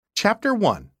Chapter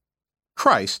 1.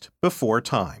 Christ Before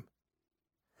Time.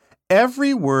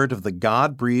 Every word of the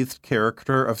God-breathed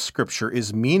character of Scripture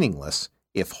is meaningless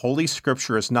if Holy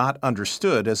Scripture is not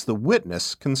understood as the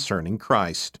witness concerning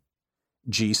Christ.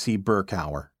 G.C.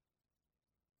 Berkouwer.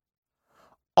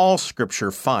 All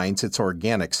Scripture finds its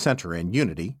organic center and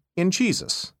unity in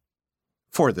Jesus.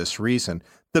 For this reason,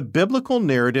 the biblical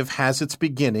narrative has its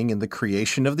beginning in the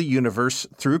creation of the universe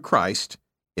through Christ,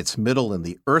 its middle in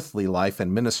the earthly life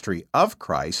and ministry of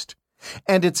Christ,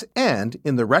 and its end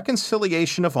in the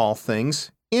reconciliation of all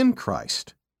things in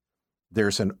Christ.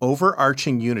 There's an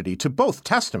overarching unity to both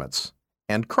testaments,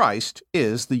 and Christ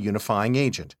is the unifying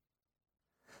agent.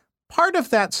 Part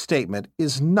of that statement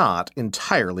is not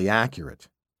entirely accurate.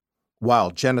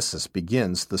 While Genesis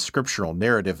begins the scriptural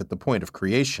narrative at the point of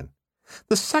creation,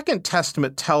 the Second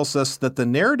Testament tells us that the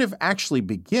narrative actually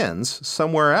begins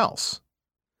somewhere else.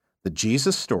 The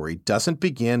Jesus story doesn't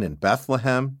begin in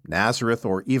Bethlehem, Nazareth,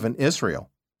 or even Israel.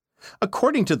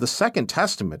 According to the Second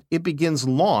Testament, it begins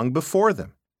long before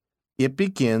them. It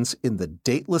begins in the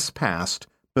dateless past,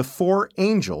 before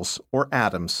angels or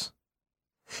atoms.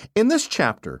 In this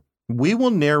chapter, we will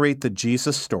narrate the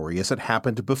Jesus story as it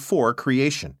happened before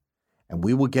creation, and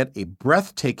we will get a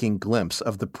breathtaking glimpse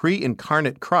of the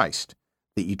pre-incarnate Christ,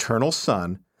 the eternal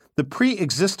Son, the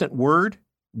pre-existent Word,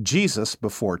 Jesus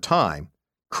before time,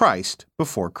 Christ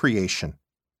before creation.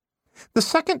 The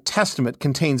Second Testament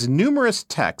contains numerous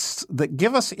texts that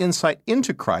give us insight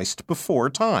into Christ before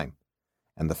time,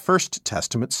 and the First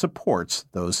Testament supports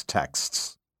those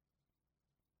texts.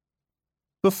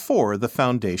 Before the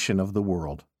foundation of the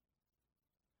world.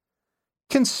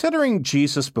 Considering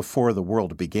Jesus before the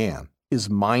world began is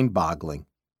mind-boggling.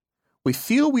 We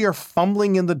feel we are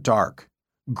fumbling in the dark,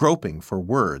 groping for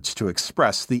words to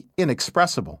express the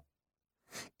inexpressible.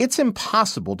 It's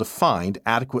impossible to find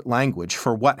adequate language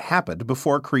for what happened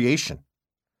before creation.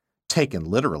 Taken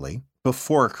literally,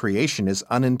 before creation is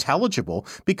unintelligible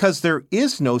because there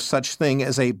is no such thing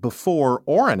as a before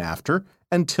or an after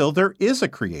until there is a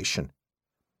creation.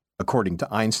 According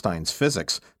to Einstein's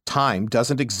physics, time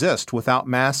doesn't exist without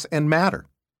mass and matter.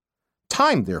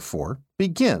 Time, therefore,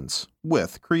 begins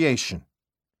with creation.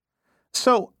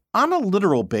 So, on a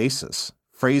literal basis,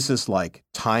 phrases like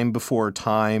time before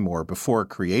time or before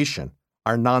creation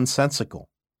are nonsensical.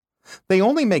 They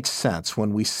only make sense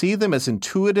when we see them as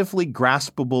intuitively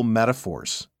graspable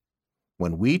metaphors.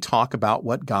 When we talk about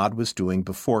what God was doing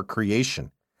before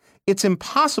creation, it's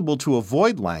impossible to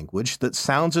avoid language that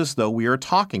sounds as though we are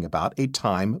talking about a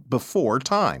time before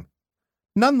time.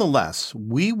 Nonetheless,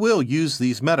 we will use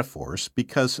these metaphors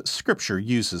because Scripture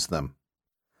uses them.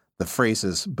 The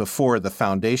phrases before the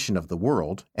foundation of the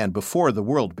world and before the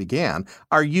world began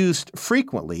are used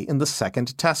frequently in the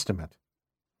Second Testament.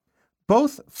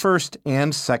 Both First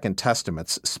and Second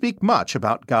Testaments speak much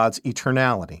about God's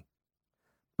eternality.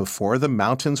 Before the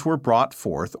mountains were brought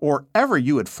forth, or ever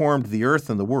you had formed the earth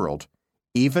and the world,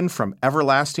 even from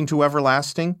everlasting to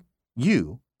everlasting,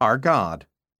 you are God.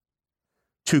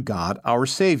 To God, our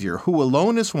Savior, who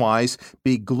alone is wise,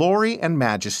 be glory and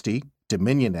majesty,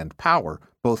 dominion and power,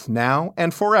 both now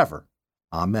and forever.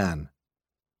 Amen.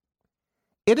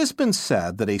 It has been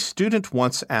said that a student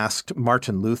once asked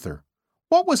Martin Luther,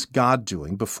 "What was God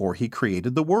doing before he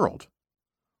created the world?"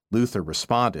 Luther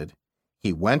responded,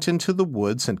 "He went into the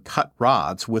woods and cut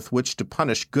rods with which to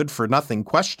punish good-for-nothing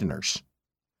questioners."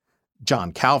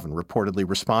 John Calvin reportedly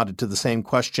responded to the same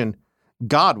question,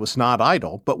 "God was not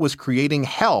idle, but was creating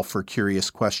hell for curious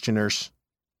questioners."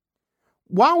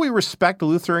 While we respect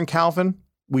Luther and Calvin,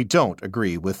 we don't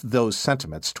agree with those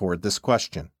sentiments toward this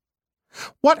question.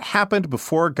 What happened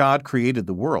before God created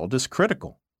the world is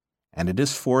critical, and it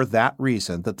is for that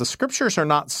reason that the Scriptures are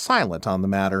not silent on the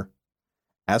matter.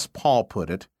 As Paul put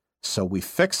it, "So we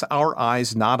fix our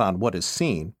eyes not on what is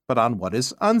seen, but on what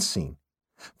is unseen.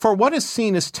 For what is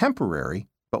seen is temporary,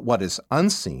 but what is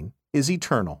unseen is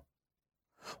eternal."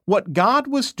 What God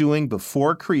was doing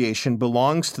before creation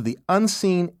belongs to the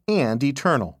unseen and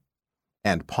eternal.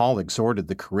 And Paul exhorted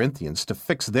the Corinthians to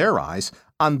fix their eyes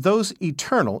on those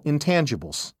eternal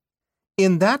intangibles.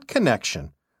 In that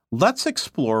connection, let's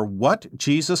explore what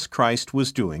Jesus Christ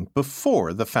was doing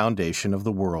before the foundation of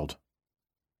the world.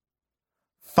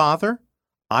 Father,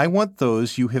 I want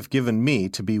those you have given me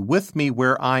to be with me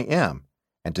where I am,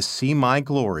 and to see my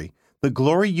glory, the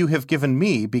glory you have given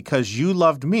me because you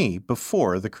loved me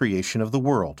before the creation of the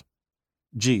world.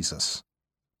 Jesus.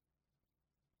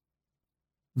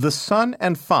 The Son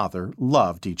and Father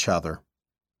loved each other.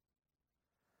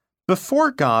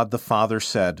 Before God the Father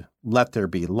said, "Let there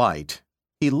be light,"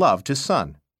 he loved his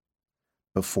Son.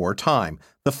 Before time,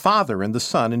 the Father and the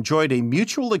Son enjoyed a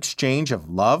mutual exchange of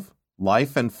love,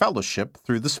 life, and fellowship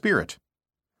through the Spirit.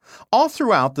 All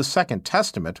throughout the Second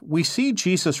Testament, we see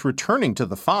Jesus returning to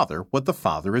the Father what the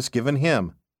Father has given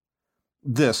him.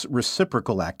 This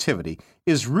reciprocal activity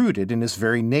is rooted in his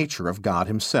very nature of God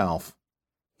himself.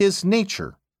 His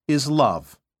nature is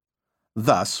love.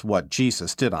 Thus, what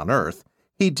Jesus did on earth,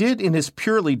 he did in his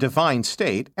purely divine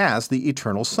state as the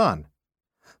eternal Son.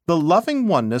 The loving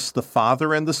oneness the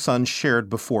Father and the Son shared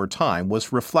before time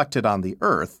was reflected on the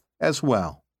earth as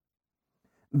well.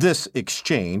 This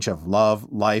exchange of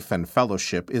love, life, and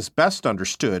fellowship is best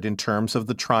understood in terms of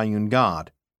the triune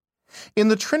God. In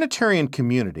the Trinitarian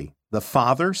community, the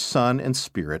Father, Son, and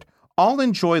Spirit all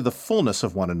enjoy the fullness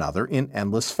of one another in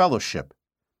endless fellowship.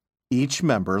 Each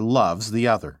member loves the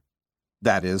other.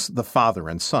 That is, the Father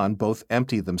and Son both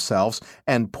empty themselves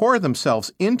and pour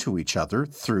themselves into each other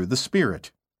through the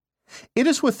Spirit. It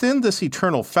is within this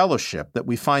eternal fellowship that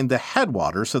we find the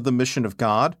headwaters of the mission of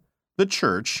God, the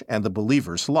Church, and the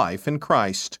believer's life in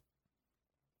Christ.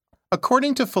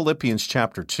 According to Philippians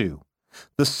chapter 2,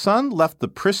 the Son left the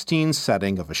pristine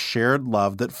setting of a shared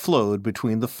love that flowed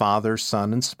between the Father,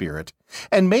 Son, and Spirit,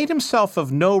 and made himself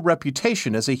of no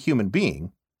reputation as a human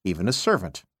being, even a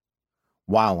servant.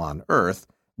 While on earth,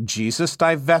 Jesus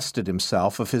divested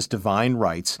himself of his divine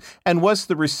rights and was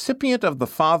the recipient of the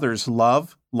Father's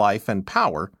love, life, and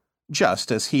power,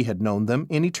 just as he had known them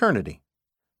in eternity.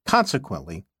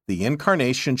 Consequently, the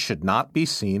Incarnation should not be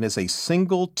seen as a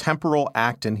single temporal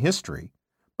act in history,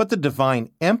 but the divine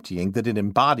emptying that it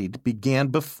embodied began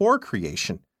before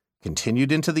creation,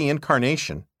 continued into the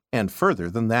Incarnation, and further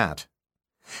than that.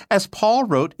 As Paul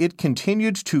wrote, it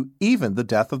continued to even the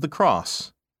death of the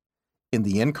cross. In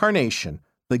the Incarnation,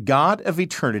 the God of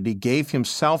eternity gave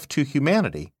himself to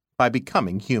humanity by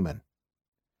becoming human.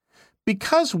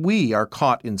 Because we are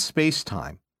caught in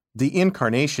space-time, the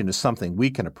Incarnation is something we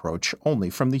can approach only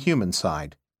from the human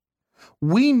side.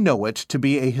 We know it to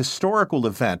be a historical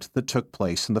event that took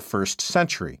place in the 1st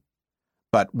century.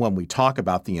 But when we talk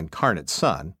about the incarnate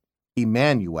Son,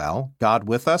 Emmanuel, God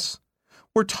with us,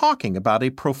 we're talking about a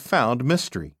profound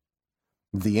mystery.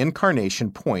 The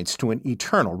Incarnation points to an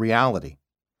eternal reality.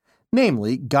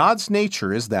 Namely, God's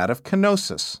nature is that of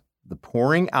kenosis, the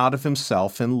pouring out of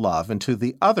himself in love into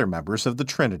the other members of the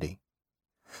Trinity.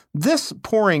 This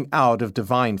pouring out of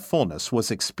divine fullness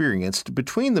was experienced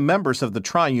between the members of the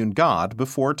triune God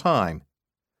before time.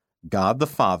 God the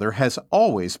Father has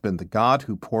always been the God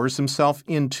who pours himself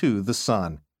into the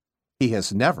Son. He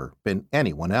has never been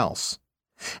anyone else.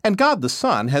 And God the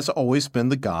Son has always been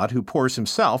the God who pours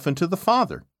himself into the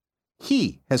Father.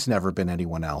 He has never been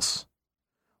anyone else.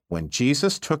 When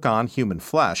Jesus took on human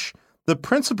flesh, the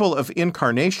principle of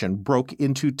incarnation broke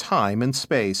into time and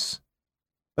space.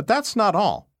 But that's not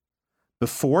all.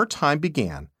 Before time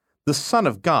began, the Son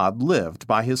of God lived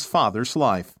by his Father's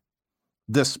life.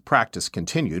 This practice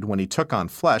continued when he took on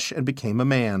flesh and became a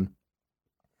man.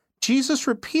 Jesus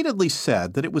repeatedly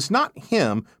said that it was not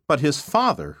him but his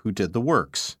Father who did the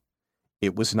works.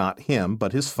 It was not him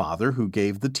but his Father who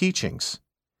gave the teachings.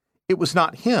 It was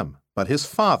not him but his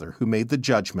Father who made the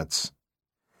judgments.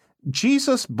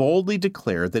 Jesus boldly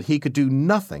declared that he could do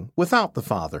nothing without the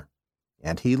Father,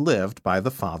 and he lived by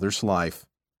the Father's life.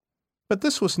 But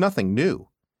this was nothing new.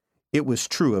 It was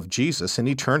true of Jesus in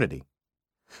eternity.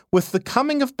 With the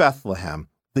coming of Bethlehem,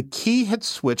 the key had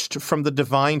switched from the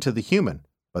divine to the human,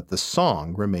 but the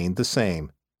song remained the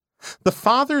same. The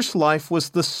Father's life was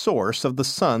the source of the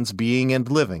Son's being and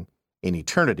living, in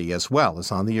eternity as well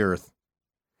as on the earth.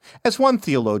 As one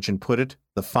theologian put it,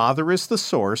 the Father is the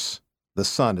source, the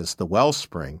Son is the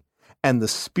wellspring, and the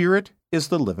Spirit is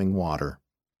the living water.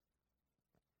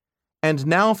 And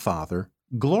now, Father,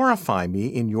 glorify me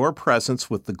in your presence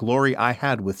with the glory I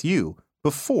had with you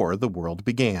before the world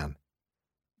began.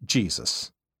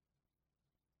 Jesus.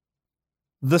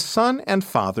 The Son and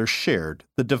Father shared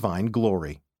the divine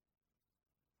glory.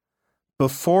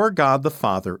 Before God the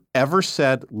Father ever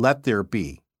said, "Let there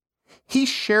be," he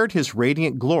shared his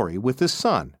radiant glory with his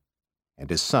Son,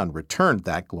 and his Son returned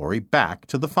that glory back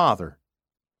to the Father.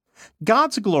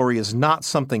 God's glory is not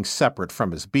something separate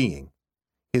from his being.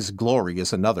 His glory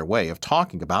is another way of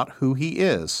talking about who he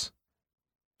is.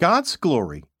 God's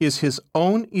glory is his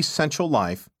own essential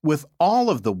life with all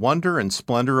of the wonder and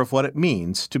splendor of what it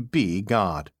means to be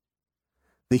God.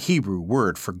 The Hebrew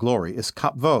word for glory is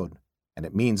kapvod, and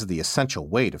it means the essential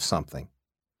weight of something.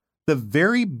 The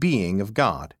very being of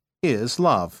God is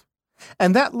love,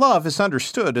 and that love is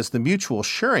understood as the mutual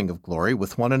sharing of glory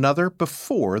with one another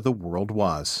before the world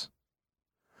was.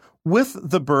 With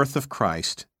the birth of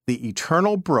Christ, the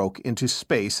eternal broke into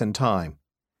space and time,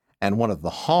 and one of the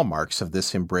hallmarks of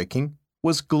this inbreaking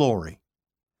was glory.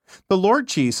 The Lord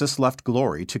Jesus left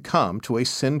glory to come to a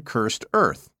sin-cursed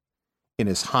earth. In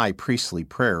his high priestly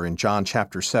prayer in John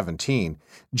chapter 17,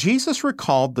 Jesus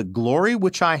recalled the glory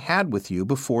which I had with you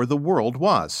before the world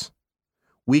was.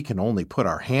 We can only put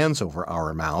our hands over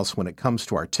our mouths when it comes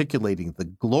to articulating the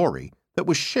glory that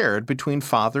was shared between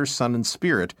Father, Son, and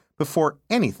Spirit before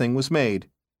anything was made.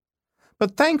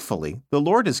 But thankfully, the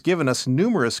Lord has given us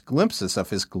numerous glimpses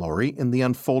of His glory in the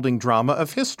unfolding drama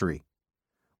of history.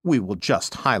 We will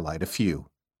just highlight a few.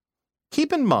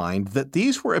 Keep in mind that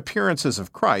these were appearances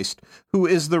of Christ, who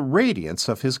is the radiance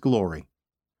of His glory.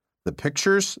 The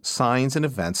pictures, signs, and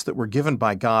events that were given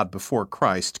by God before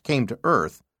Christ came to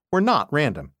earth were not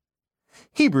random.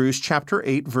 Hebrews chapter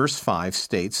 8 verse 5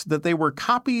 states that they were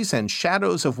copies and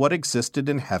shadows of what existed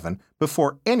in heaven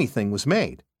before anything was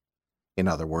made. In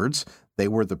other words, they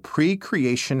were the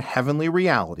pre-creation heavenly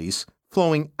realities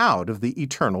flowing out of the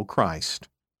eternal Christ.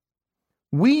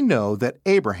 We know that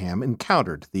Abraham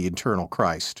encountered the eternal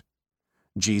Christ.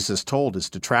 Jesus told his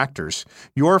detractors,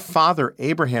 "Your father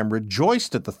Abraham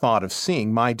rejoiced at the thought of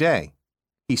seeing my day.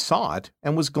 He saw it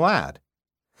and was glad."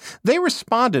 They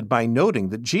responded by noting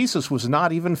that Jesus was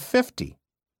not even 50.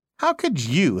 How could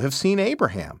you have seen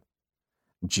Abraham?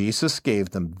 Jesus gave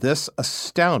them this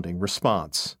astounding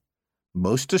response.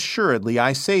 "Most assuredly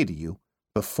I say to you,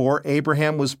 before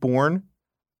Abraham was born,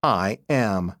 I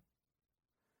am."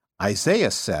 Isaiah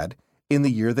said, in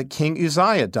the year that King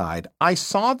Uzziah died, "I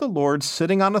saw the Lord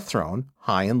sitting on a throne,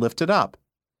 high and lifted up."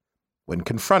 When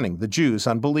confronting the Jews'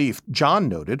 unbelief, John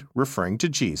noted, referring to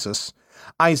Jesus,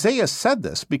 Isaiah said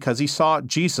this because he saw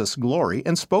Jesus' glory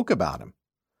and spoke about him.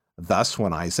 Thus,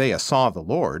 when Isaiah saw the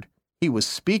Lord, he was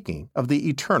speaking of the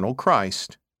eternal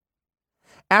Christ.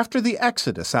 After the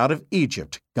Exodus out of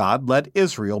Egypt, God led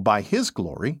Israel by His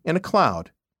glory in a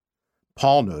cloud.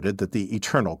 Paul noted that the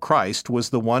eternal Christ was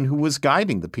the one who was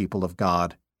guiding the people of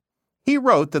God. He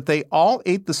wrote that they all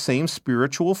ate the same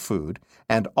spiritual food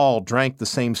and all drank the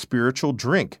same spiritual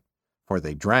drink, for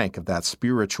they drank of that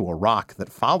spiritual rock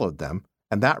that followed them,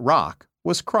 and that rock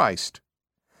was Christ.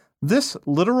 This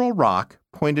literal rock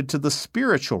pointed to the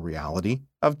spiritual reality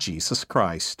of Jesus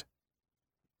Christ.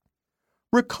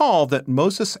 Recall that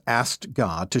Moses asked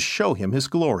God to show him His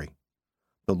glory.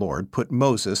 The Lord put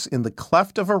Moses in the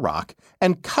cleft of a rock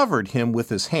and covered him with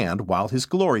His hand while His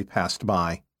glory passed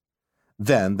by.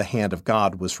 Then the hand of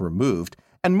God was removed,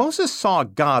 and Moses saw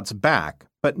God's back,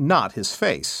 but not His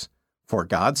face. For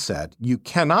God said, "You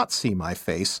cannot see my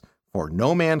face, for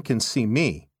no man can see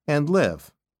me and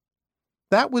live."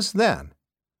 That was then.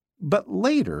 But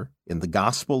later, in the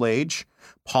gospel age,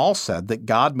 Paul said that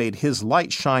God made His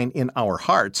light shine in our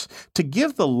hearts to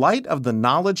give the light of the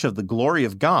knowledge of the glory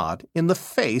of God in the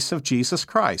face of Jesus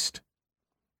Christ.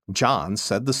 John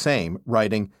said the same,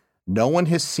 writing, "No one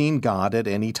has seen God at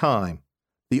any time.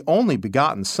 The only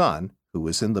begotten Son, who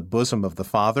is in the bosom of the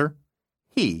Father,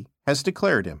 He has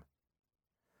declared Him."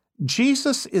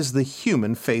 Jesus is the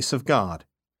human face of God.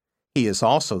 He is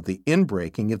also the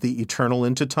inbreaking of the eternal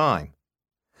into time.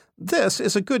 This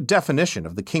is a good definition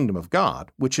of the kingdom of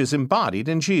God, which is embodied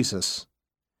in Jesus.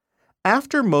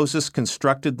 After Moses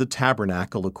constructed the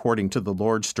tabernacle according to the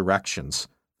Lord's directions,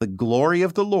 the glory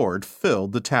of the Lord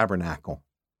filled the tabernacle.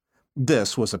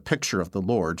 This was a picture of the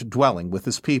Lord dwelling with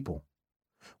His people.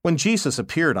 When Jesus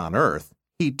appeared on earth,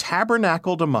 He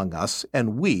tabernacled among us,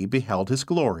 and we beheld His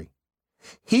glory.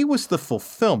 He was the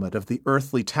fulfillment of the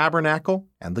earthly tabernacle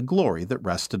and the glory that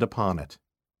rested upon it.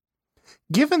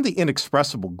 Given the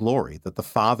inexpressible glory that the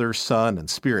Father, Son, and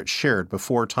Spirit shared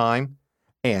before time,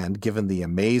 and given the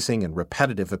amazing and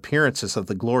repetitive appearances of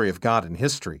the glory of God in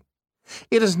history,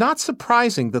 it is not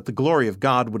surprising that the glory of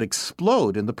God would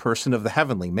explode in the person of the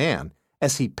heavenly man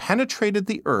as He penetrated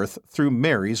the earth through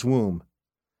Mary's womb.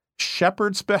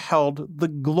 Shepherds beheld the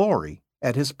glory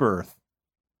at His birth.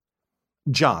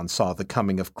 John saw the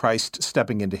coming of Christ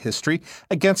stepping into history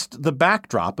against the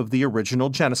backdrop of the original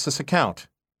Genesis account.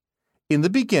 In the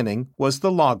beginning was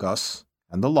the Logos,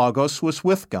 and the Logos was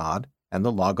with God, and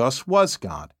the Logos was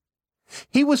God.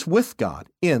 He was with God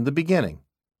in the beginning.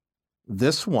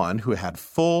 This one who had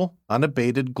full,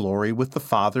 unabated glory with the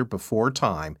Father before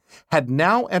time had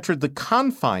now entered the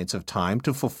confines of time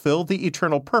to fulfill the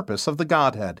eternal purpose of the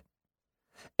Godhead.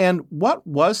 And what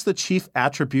was the chief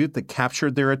attribute that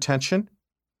captured their attention?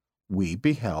 We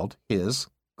beheld His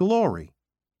glory.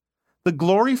 The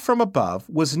glory from above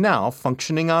was now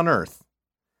functioning on earth.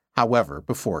 However,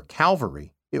 before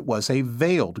Calvary, it was a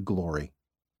veiled glory.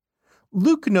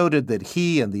 Luke noted that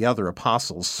he and the other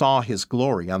apostles saw His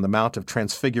glory on the Mount of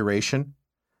Transfiguration,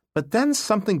 but then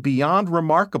something beyond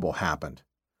remarkable happened.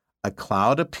 A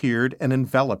cloud appeared and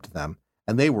enveloped them,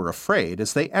 and they were afraid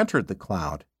as they entered the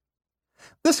cloud.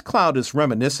 This cloud is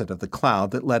reminiscent of the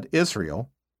cloud that led Israel,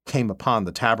 came upon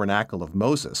the tabernacle of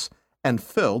Moses, and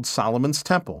filled Solomon's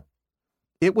temple.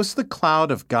 It was the cloud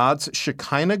of God's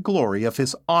Shekinah glory of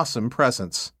His awesome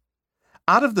presence.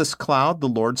 Out of this cloud the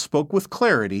Lord spoke with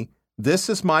clarity, "This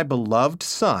is my beloved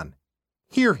Son.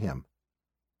 Hear Him."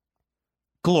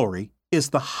 Glory is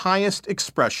the highest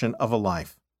expression of a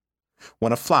life.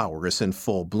 When a flower is in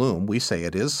full bloom, we say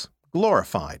it is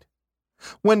glorified.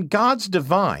 When God's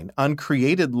divine,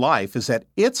 uncreated life is at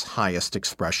its highest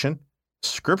expression,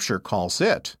 Scripture calls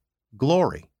it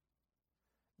glory.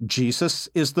 Jesus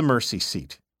is the mercy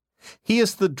seat. He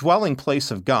is the dwelling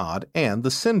place of God and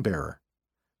the sin-bearer.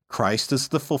 Christ is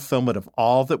the fulfillment of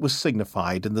all that was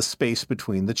signified in the space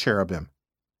between the cherubim.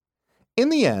 In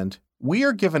the end, we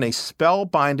are given a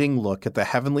spellbinding look at the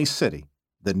heavenly city,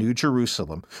 the New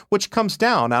Jerusalem, which comes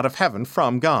down out of heaven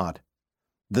from God.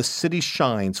 The city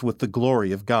shines with the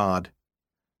glory of God.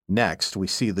 Next, we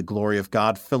see the glory of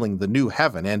God filling the new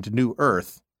heaven and new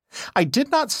earth. I did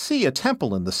not see a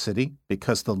temple in the city,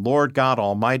 because the Lord God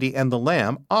Almighty and the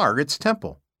Lamb are its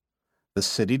temple. The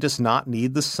city does not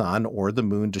need the sun or the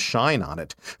moon to shine on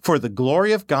it, for the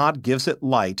glory of God gives it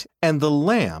light, and the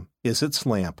Lamb is its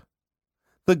lamp.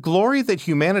 The glory that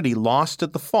humanity lost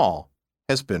at the fall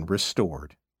has been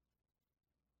restored.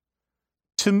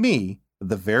 To me,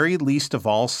 the very least of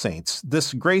all saints,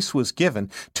 this grace was given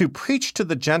to preach to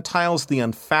the Gentiles the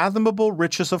unfathomable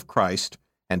riches of Christ,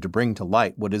 and to bring to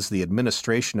light what is the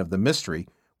administration of the mystery,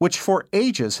 which for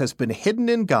ages has been hidden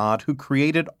in God who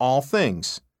created all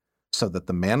things, so that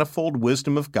the manifold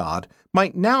wisdom of God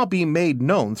might now be made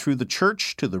known through the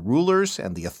church to the rulers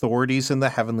and the authorities in the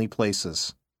heavenly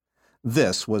places.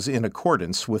 This was in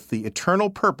accordance with the eternal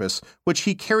purpose which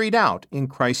He carried out in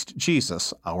Christ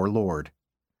Jesus our Lord.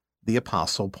 The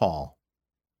Apostle Paul.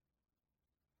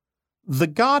 The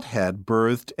Godhead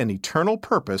birthed an eternal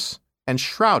purpose and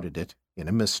shrouded it in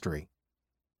a mystery.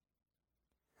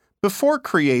 Before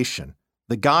creation,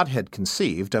 the Godhead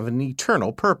conceived of an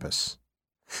eternal purpose.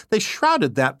 They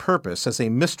shrouded that purpose as a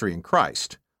mystery in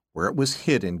Christ, where it was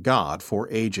hid in God for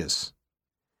ages.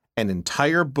 An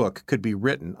entire book could be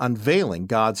written unveiling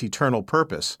God's eternal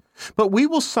purpose, but we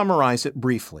will summarize it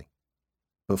briefly.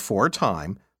 Before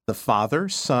time, the Father,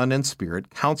 Son, and Spirit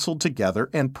counseled together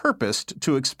and purposed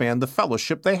to expand the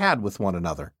fellowship they had with one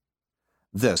another.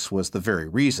 This was the very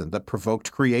reason that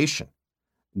provoked creation.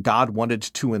 God wanted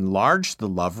to enlarge the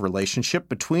love relationship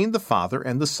between the Father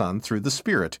and the Son through the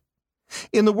Spirit.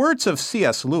 In the words of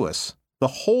C.S. Lewis, the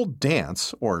whole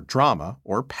dance, or drama,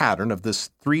 or pattern of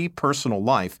this three-personal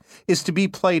life is to be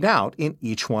played out in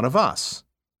each one of us.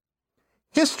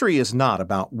 History is not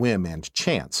about whim and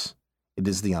chance. It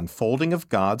is the unfolding of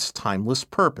God's timeless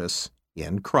purpose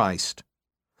in Christ.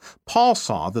 Paul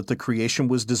saw that the creation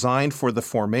was designed for the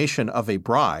formation of a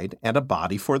bride and a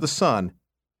body for the Son.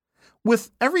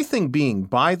 With everything being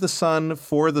by the Son,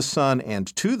 for the Son,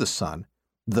 and to the Son,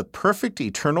 the perfect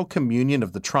eternal communion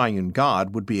of the triune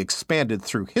God would be expanded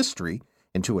through history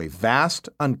into a vast,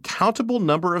 uncountable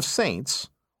number of saints,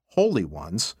 holy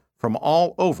ones, from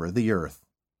all over the earth.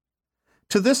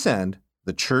 To this end,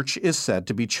 the Church is said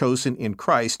to be chosen in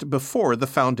Christ before the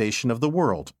foundation of the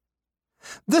world.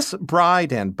 This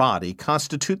bride and body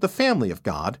constitute the family of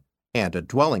God and a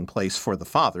dwelling place for the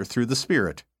Father through the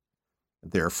Spirit.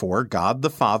 Therefore, God the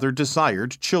Father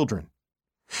desired children.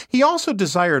 He also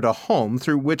desired a home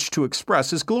through which to express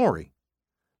His glory.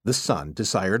 The Son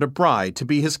desired a bride to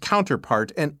be His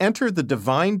counterpart and enter the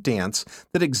divine dance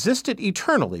that existed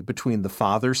eternally between the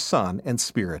Father, Son, and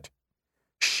Spirit.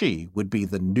 She would be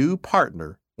the new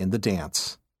partner in the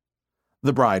dance.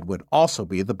 The bride would also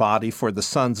be the body for the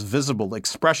Son's visible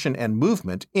expression and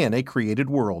movement in a created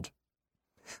world.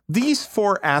 These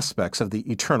four aspects of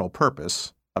the eternal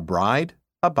purpose, a bride,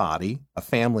 a body, a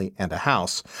family, and a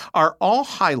house, are all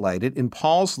highlighted in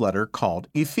Paul's letter called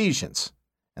Ephesians,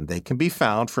 and they can be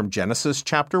found from Genesis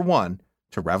chapter 1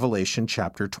 to Revelation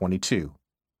chapter 22.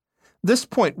 This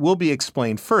point will be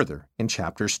explained further in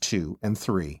chapters 2 and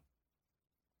 3.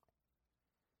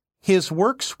 His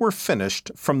works were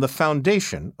finished from the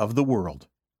foundation of the world.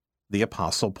 The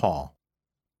Apostle Paul.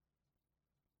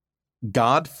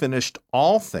 God finished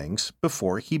all things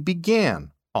before He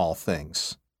began all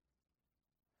things.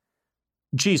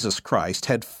 Jesus Christ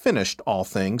had finished all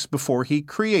things before He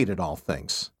created all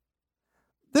things.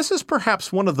 This is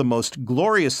perhaps one of the most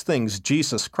glorious things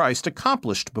Jesus Christ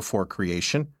accomplished before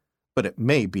creation, but it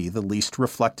may be the least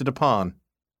reflected upon.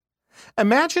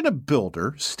 Imagine a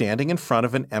builder standing in front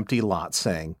of an empty lot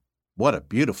saying, "What a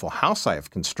beautiful house I have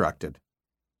constructed."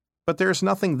 but there is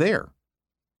nothing there.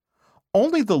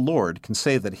 Only the Lord can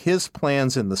say that His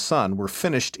plans in the Son were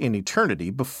finished in eternity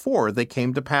before they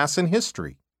came to pass in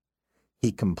history.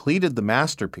 He completed the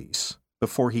masterpiece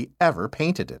before He ever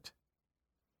painted it.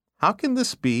 How can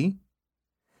this be?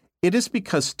 It is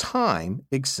because time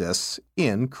exists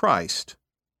in Christ.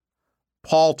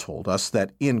 Paul told us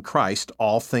that in Christ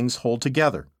all things hold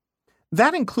together.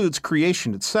 That includes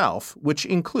creation itself, which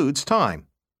includes time.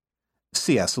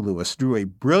 C.S. Lewis drew a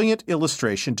brilliant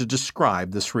illustration to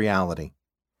describe this reality.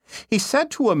 He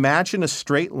said to imagine a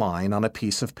straight line on a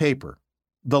piece of paper.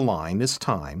 The line is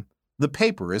time. The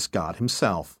paper is God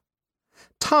Himself.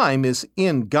 Time is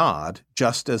in God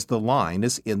just as the line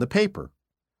is in the paper.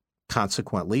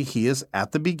 Consequently, He is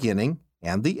at the beginning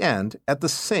and the end at the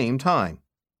same time.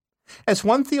 As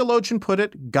one theologian put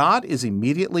it, God is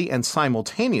immediately and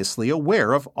simultaneously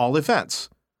aware of all events,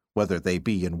 whether they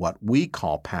be in what we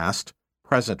call past,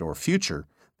 present, or future.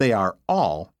 They are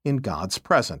all in God's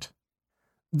present.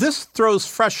 This throws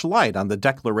fresh light on the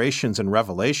declarations in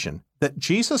Revelation that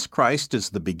Jesus Christ is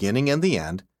the beginning and the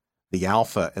end, the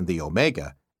Alpha and the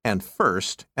Omega, and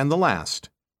first and the last.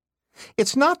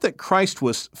 It's not that Christ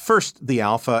was first the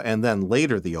Alpha and then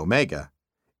later the Omega.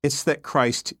 It's that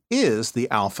Christ is the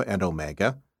Alpha and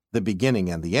Omega, the beginning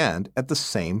and the end, at the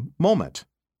same moment.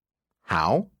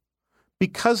 How?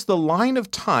 Because the line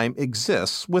of time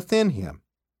exists within Him.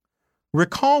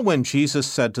 Recall when Jesus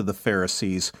said to the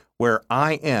Pharisees, "Where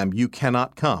I am, you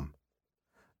cannot come."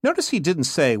 Notice He didn't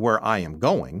say where I am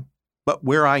going, but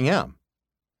where I am.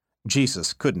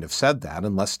 Jesus couldn't have said that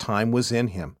unless time was in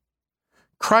Him.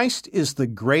 Christ is the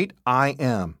great I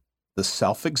Am, the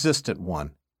self-existent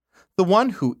one, the one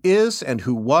who is and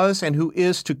who was and who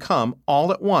is to come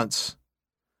all at once.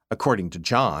 According to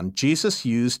John, Jesus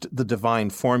used the divine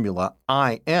formula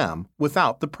I am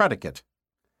without the predicate.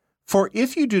 For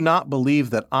if you do not believe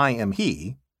that I am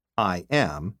He, I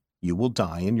am, you will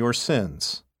die in your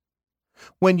sins.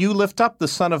 When you lift up the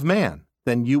Son of Man,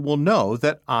 then you will know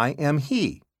that I am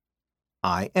He.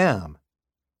 I am.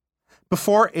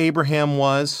 Before Abraham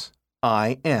was,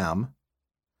 I am.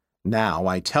 Now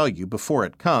I tell you before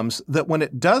it comes, that when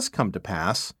it does come to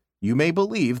pass, you may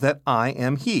believe that I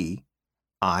am He.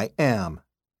 I am.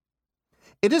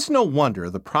 It is no wonder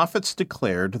the prophets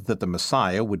declared that the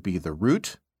Messiah would be the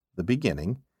root, the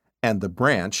beginning, and the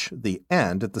branch, the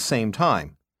end at the same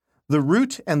time, the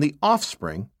root and the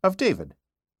offspring of David.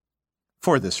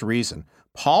 For this reason,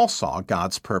 Paul saw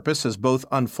God's purpose as both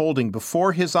unfolding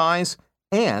before his eyes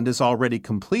and as already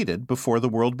completed before the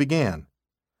world began.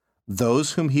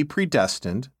 Those whom He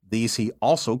predestined, these He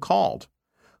also called.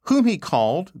 Whom He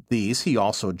called, these He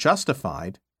also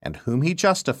justified, and whom He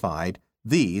justified,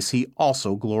 these He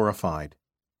also glorified.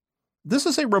 This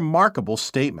is a remarkable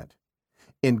statement.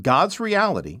 In God's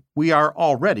reality, we are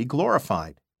already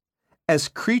glorified. As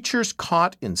creatures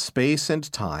caught in space and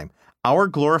time, our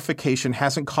glorification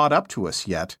hasn't caught up to us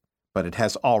yet, but it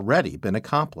has already been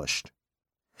accomplished.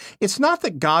 It's not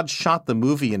that God shot the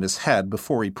movie in His head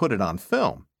before He put it on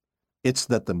film. It's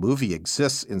that the movie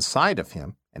exists inside of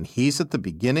Him, and He's at the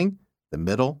beginning, the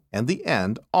middle, and the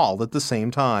end all at the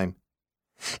same time.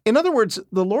 In other words,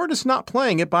 the Lord is not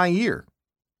playing it by ear.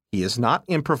 He is not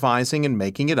improvising and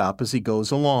making it up as He goes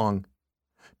along.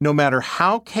 No matter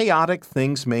how chaotic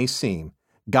things may seem,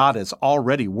 God has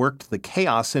already worked the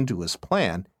chaos into His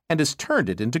plan and has turned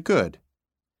it into good.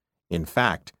 In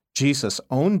fact, Jesus'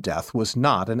 own death was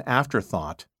not an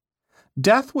afterthought.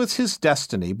 Death was His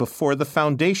destiny before the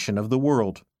foundation of the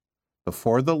world.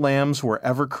 Before the lambs were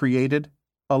ever created,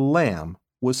 a lamb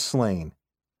was slain.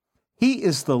 He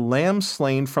is the lamb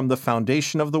slain from the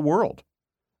foundation of the world.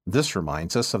 This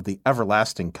reminds us of the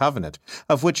everlasting covenant,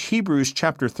 of which Hebrews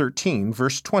chapter 13,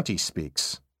 verse 20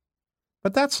 speaks.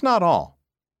 But that's not all.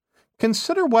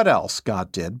 Consider what else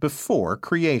God did before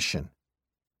creation.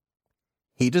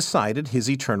 He decided His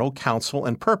eternal counsel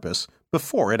and purpose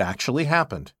before it actually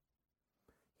happened.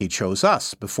 He chose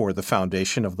us before the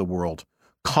foundation of the world,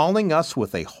 calling us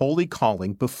with a holy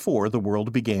calling before the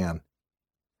world began.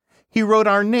 He wrote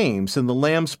our names in the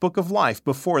Lamb's Book of Life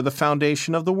before the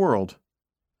foundation of the world.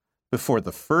 Before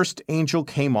the first angel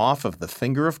came off of the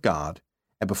finger of God,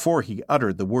 and before He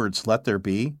uttered the words, "Let there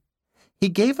be," He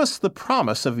gave us the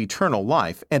promise of eternal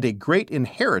life and a great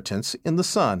inheritance in the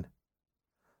Son.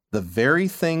 The very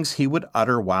things He would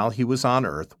utter while He was on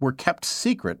earth were kept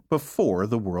secret before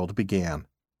the world began.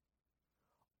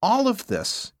 All of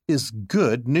this is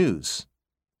good news,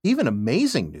 even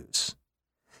amazing news.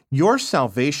 Your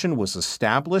salvation was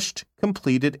established,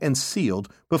 completed, and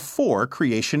sealed before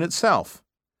creation itself.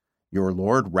 Your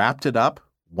Lord wrapped it up,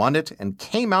 won it, and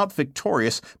came out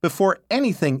victorious before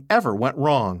anything ever went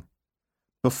wrong.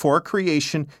 Before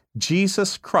creation,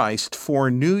 Jesus Christ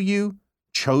foreknew you,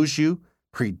 chose you,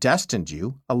 predestined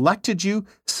you, elected you,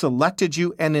 selected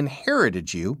you, and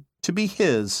inherited you to be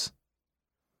His.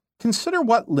 Consider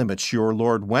what limits your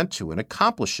Lord went to in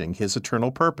accomplishing His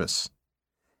eternal purpose.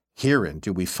 Herein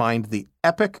do we find the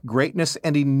epic greatness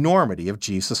and enormity of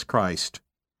Jesus Christ.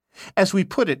 As we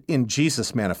put it in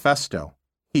Jesus' manifesto,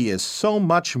 He is so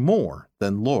much more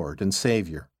than Lord and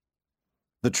Savior.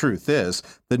 The truth is,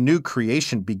 the new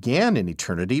creation began in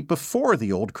eternity before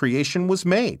the old creation was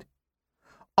made.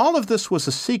 All of this was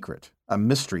a secret, a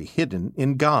mystery hidden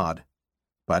in God.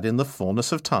 But in the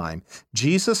fullness of time,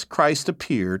 Jesus Christ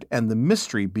appeared and the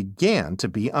mystery began to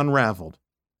be unraveled.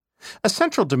 A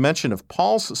central dimension of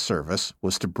Paul's service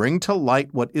was to bring to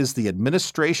light what is the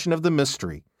administration of the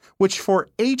mystery, which for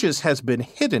ages has been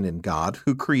hidden in God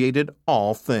who created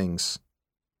all things.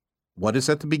 What is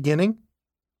at the beginning?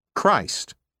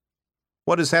 Christ.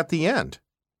 What is at the end?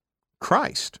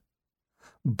 Christ.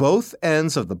 Both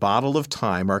ends of the bottle of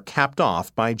time are capped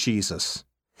off by Jesus.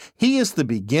 He is the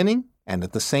beginning, and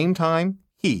at the same time,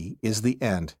 He is the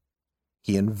end.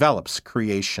 He envelops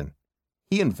creation.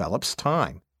 He envelops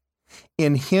time.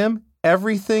 In Him,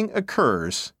 everything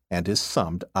occurs and is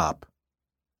summed up.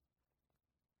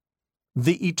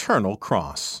 The Eternal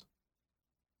Cross.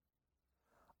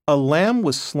 A lamb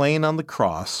was slain on the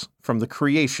cross from the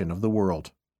creation of the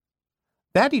world.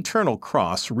 That eternal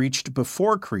cross reached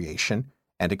before creation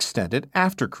and extended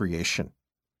after creation.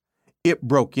 It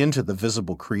broke into the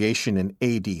visible creation in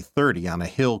AD 30 on a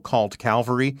hill called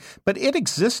Calvary, but it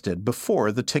existed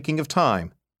before the ticking of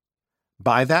time.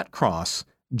 By that cross,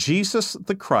 Jesus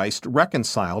the Christ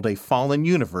reconciled a fallen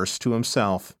universe to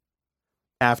Himself.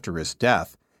 After His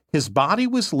death, His body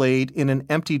was laid in an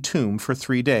empty tomb for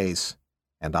 3 days,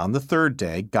 and on the third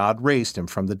day God raised Him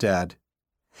from the dead.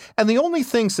 And the only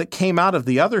things that came out of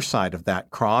the other side of that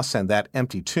cross and that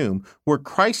empty tomb were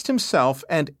Christ Himself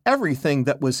and everything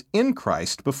that was in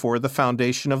Christ before the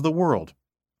foundation of the world.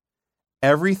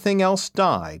 Everything else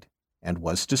died and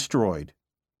was destroyed.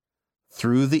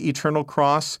 Through the eternal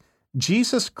cross,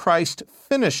 Jesus Christ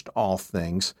finished all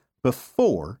things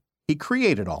before He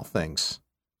created all things.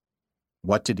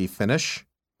 What did He finish?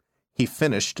 He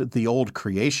finished the old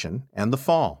creation and the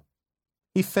fall.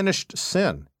 He finished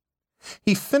sin.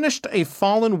 He finished a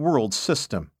fallen world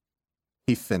system.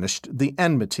 He finished the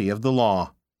enmity of the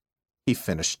law. He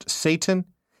finished Satan.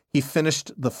 He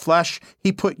finished the flesh.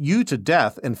 He put you to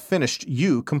death and finished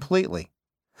you completely.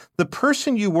 The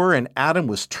person you were in Adam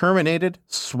was terminated,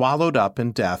 swallowed up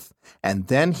in death, and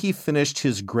then He finished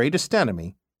His greatest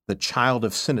enemy, the child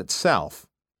of sin itself,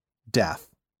 death.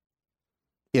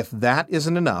 If that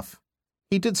isn't enough,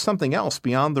 He did something else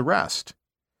beyond the rest.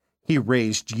 He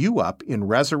raised you up in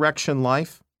resurrection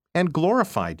life and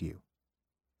glorified you.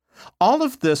 All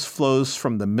of this flows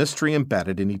from the mystery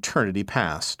embedded in eternity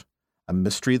past, a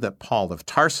mystery that Paul of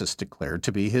Tarsus declared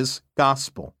to be his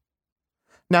gospel.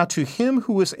 Now to Him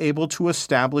who is able to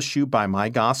establish you by my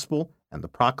gospel and the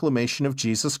proclamation of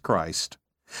Jesus Christ,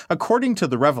 according to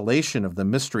the revelation of the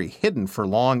mystery hidden for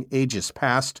long ages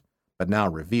past, but now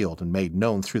revealed and made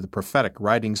known through the prophetic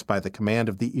writings by the command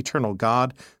of the eternal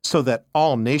God, so that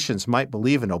all nations might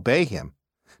believe and obey Him,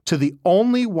 to the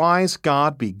only wise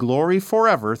God be glory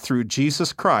forever through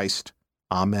Jesus Christ.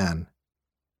 Amen.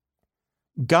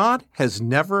 God has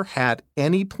never had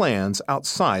any plans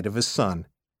outside of His Son.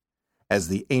 As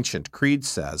the ancient creed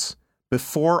says,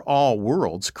 before all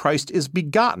worlds Christ is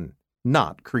begotten,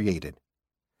 not created.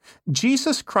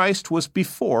 Jesus Christ was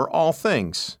before all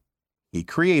things. He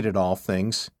created all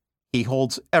things. He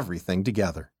holds everything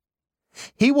together.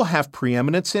 He will have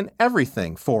preeminence in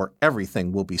everything, for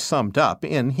everything will be summed up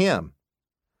in Him.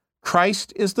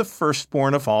 Christ is the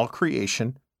firstborn of all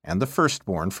creation, and the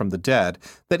firstborn from the dead,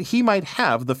 that He might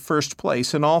have the first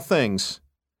place in all things.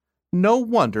 No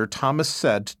wonder Thomas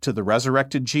said to the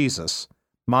resurrected Jesus,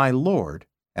 "My Lord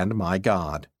and my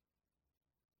God."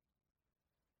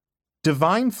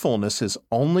 Divine fullness is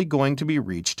only going to be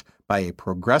reached by a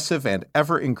progressive and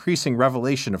ever-increasing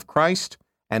revelation of Christ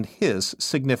and His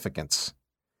significance.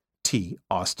 T.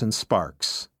 Austin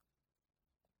Sparks.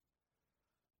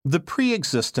 The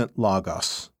pre-existent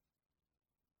Logos.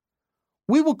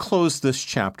 We will close this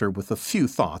chapter with a few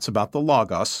thoughts about the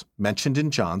Logos mentioned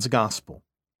in John's Gospel.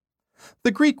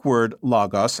 The Greek word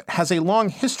Logos has a long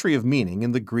history of meaning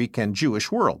in the Greek and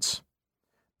Jewish worlds.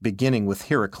 Beginning with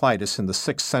Heraclitus in the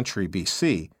 6th century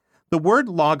BC, the word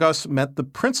Logos meant the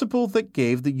principle that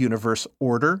gave the universe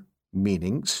order,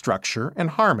 meaning, structure,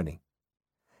 and harmony.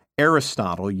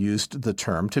 Aristotle used the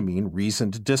term to mean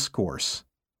reasoned discourse.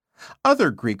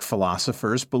 Other Greek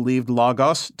philosophers believed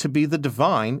logos to be the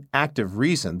divine, active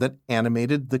reason that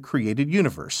animated the created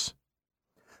universe.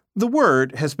 The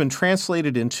word has been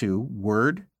translated into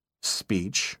word,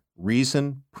 speech,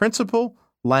 reason, principle,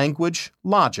 language,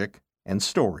 logic, and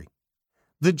story.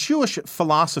 The Jewish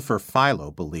philosopher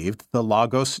Philo believed the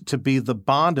logos to be the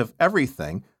bond of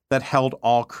everything that held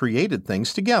all created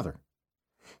things together.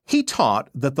 He taught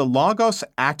that the logos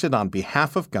acted on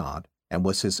behalf of God and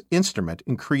was his instrument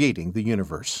in creating the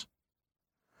universe.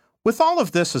 With all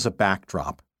of this as a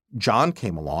backdrop, John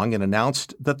came along and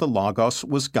announced that the logos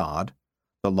was God,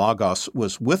 the logos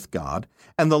was with God,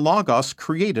 and the logos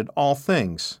created all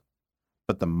things.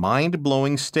 But the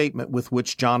mind-blowing statement with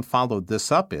which John followed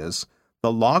this up is,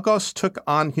 the logos took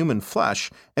on human flesh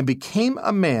and became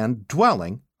a man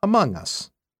dwelling among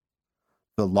us.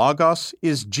 The logos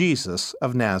is Jesus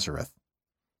of Nazareth.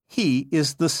 He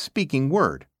is the speaking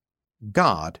word,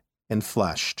 God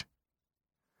enfleshed.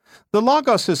 The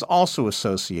logos is also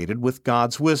associated with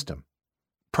God's wisdom.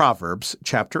 Proverbs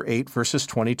chapter 8 verses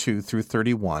 22 through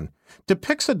 31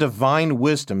 depicts a divine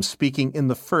wisdom speaking in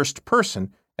the first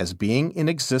person as being in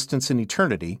existence in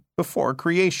eternity before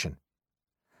creation.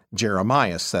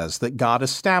 Jeremiah says that God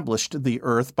established the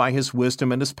earth by his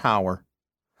wisdom and his power.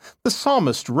 The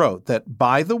psalmist wrote that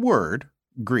by the word,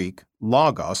 Greek,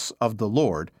 logos, of the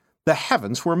Lord, the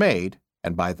heavens were made,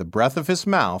 and by the breath of his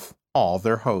mouth all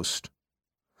their host.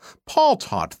 Paul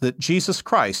taught that Jesus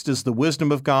Christ is the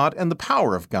wisdom of God and the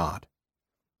power of God.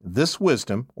 This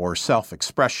wisdom, or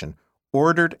self-expression,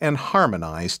 ordered and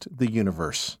harmonized the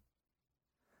universe.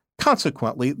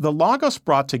 Consequently, the Logos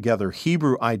brought together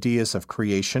Hebrew ideas of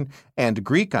creation and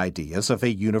Greek ideas of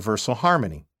a universal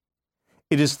harmony.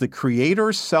 It is the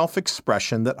Creator's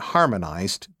self-expression that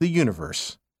harmonized the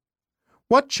universe.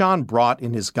 What John brought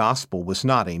in his gospel was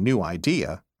not a new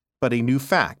idea, but a new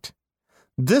fact.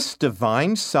 This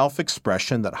divine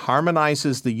self-expression that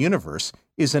harmonizes the universe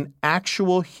is an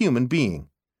actual human being,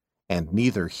 and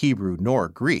neither Hebrew nor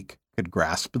Greek could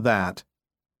grasp that.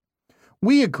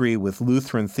 We agree with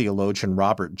Lutheran theologian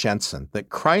Robert Jenson that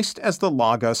Christ as the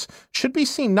Logos should be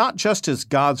seen not just as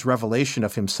God's revelation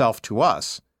of himself to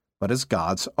us, but as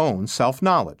God's own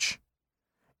self-knowledge.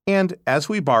 And as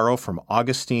we borrow from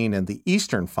Augustine and the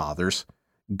Eastern Fathers,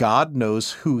 God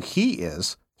knows who he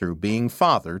is through being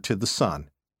Father to the Son.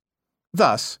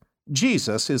 Thus,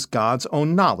 Jesus is God's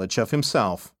own knowledge of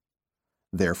himself.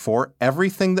 Therefore,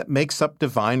 everything that makes up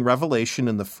divine revelation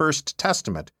in the First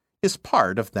Testament is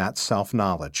part of that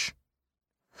self-knowledge.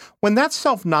 When that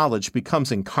self-knowledge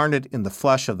becomes incarnate in the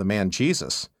flesh of the man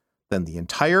Jesus, then the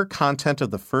entire content of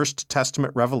the First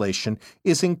Testament revelation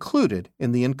is included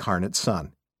in the incarnate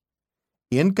Son.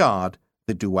 In God,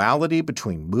 the duality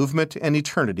between movement and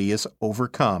eternity is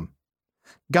overcome.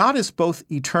 God is both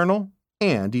eternal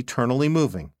and eternally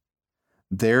moving.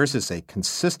 Theirs is a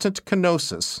consistent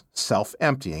kenosis,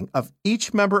 self-emptying, of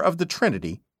each member of the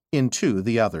Trinity into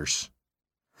the others.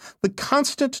 The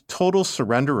constant total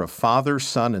surrender of Father,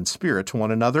 Son, and Spirit to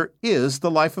one another is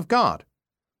the life of God.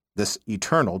 This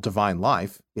eternal divine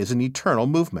life is an eternal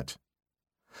movement.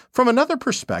 From another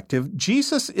perspective,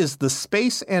 Jesus is the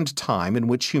space and time in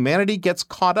which humanity gets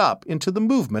caught up into the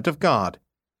movement of God.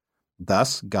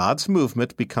 Thus, God's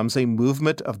movement becomes a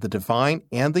movement of the divine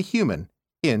and the human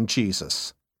in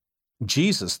Jesus.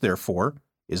 Jesus, therefore,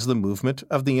 is the movement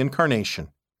of the Incarnation.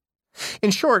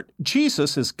 In short,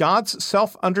 Jesus is God's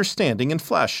self-understanding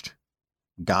enfleshed.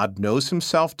 God knows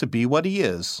himself to be what he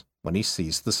is when he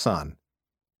sees the Son.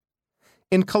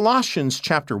 In Colossians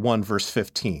chapter 1, verse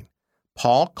 15,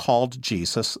 Paul called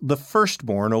Jesus the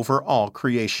firstborn over all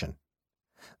creation.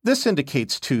 This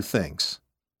indicates two things.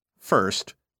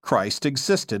 First, Christ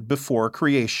existed before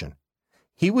creation.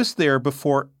 He was there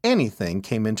before anything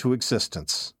came into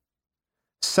existence.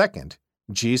 Second,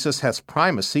 Jesus has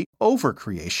primacy over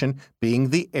creation, being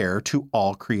the heir to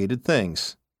all created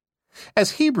things.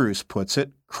 As Hebrews puts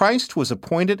it, Christ was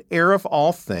appointed heir of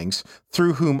all things,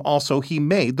 through whom also he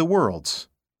made the worlds.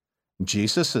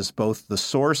 Jesus is both the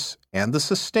source and the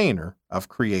sustainer of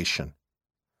creation.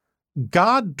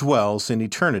 God dwells in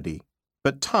eternity,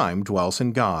 but time dwells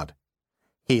in God.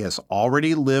 He has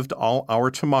already lived all our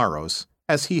tomorrows,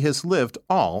 as he has lived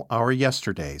all our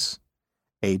yesterdays.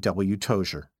 A. W.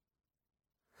 Tozer.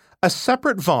 A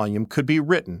separate volume could be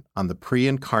written on the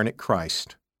pre-incarnate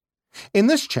Christ. In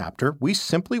this chapter, we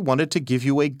simply wanted to give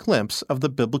you a glimpse of the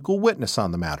biblical witness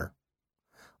on the matter.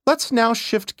 Let's now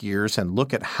shift gears and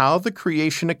look at how the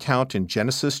creation account in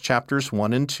Genesis chapters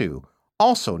 1 and 2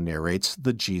 also narrates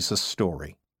the Jesus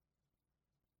story.